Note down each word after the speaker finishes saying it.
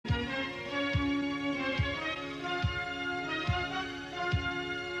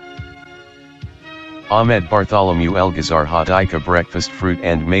Ahmed Bartholomew Elgazar Hadika breakfast fruit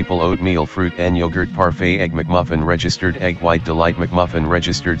and maple oatmeal fruit and yogurt parfait egg McMuffin registered egg white delight McMuffin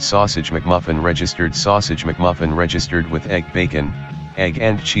registered sausage McMuffin registered with egg bacon, egg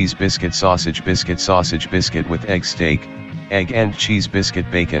and cheese biscuit sausage biscuit with egg steak, egg and cheese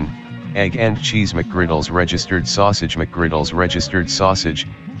biscuit bacon, egg and cheese McGriddles registered sausage McGriddles registered sausage,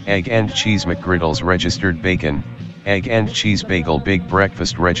 egg and cheese McGriddles registered bacon, egg and cheese bagel big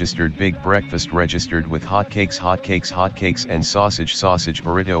breakfast registered with hotcakes and sausage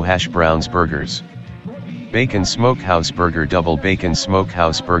burrito hash browns burgers. Bacon Smokehouse Burger Double Bacon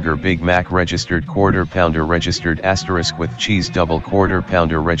Smokehouse Burger Big Mac registered Quarter Pounder registered asterisk with cheese Double Quarter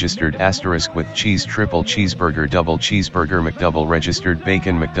Pounder registered asterisk with cheese Triple Cheeseburger Double Cheeseburger McDouble registered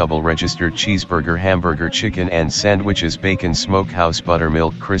Bacon McDouble registered Cheeseburger Hamburger Chicken and Sandwiches Bacon Smokehouse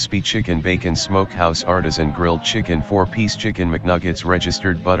Buttermilk Crispy Chicken Bacon Smokehouse Artisan Grilled Chicken 4-piece Chicken McNuggets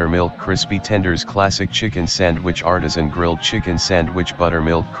registered Buttermilk Crispy Tenders Classic Chicken Sandwich Artisan Grilled Chicken Sandwich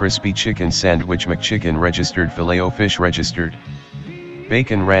Buttermilk Crispy Chicken Sandwich McChicken registered Filet-O-Fish registered.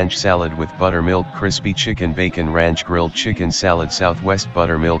 Bacon Ranch Salad with Buttermilk Crispy Chicken Bacon Ranch Grilled Chicken Salad Southwest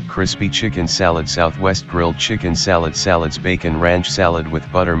Buttermilk Crispy Chicken Salad Southwest Grilled Chicken Salad Salads Bacon Ranch Salad with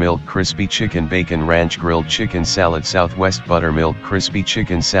Buttermilk Crispy Chicken Bacon Ranch Grilled Chicken Salad Southwest Buttermilk Crispy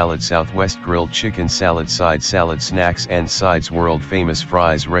Chicken Salad Southwest Grilled Chicken Salad Side Salad Snacks and Sides World Famous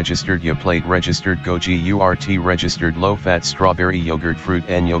Fries registered Yoplait registered GO-GURT registered Low-Fat Strawberry Yogurt Fruit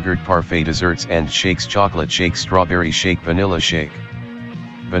and Yogurt Parfait Desserts and Shakes Chocolate Shake Strawberry Shake Vanilla Shake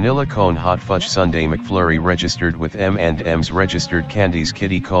Vanilla Cone Hot Fudge Sundae McFlurry registered with M&M'S registered Candies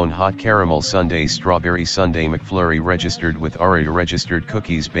Kiddie Cone Hot Caramel Sundae Strawberry Sundae McFlurry registered with OREO registered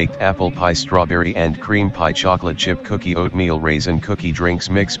Cookies Baked Apple Pie Strawberry and Cream Pie Chocolate Chip Cookie Oatmeal Raisin Cookie Drinks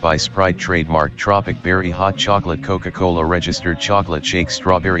Mix by Sprite Trademark Tropic Berry Hot Chocolate Coca-Cola registered Chocolate Shake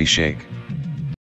Strawberry Shake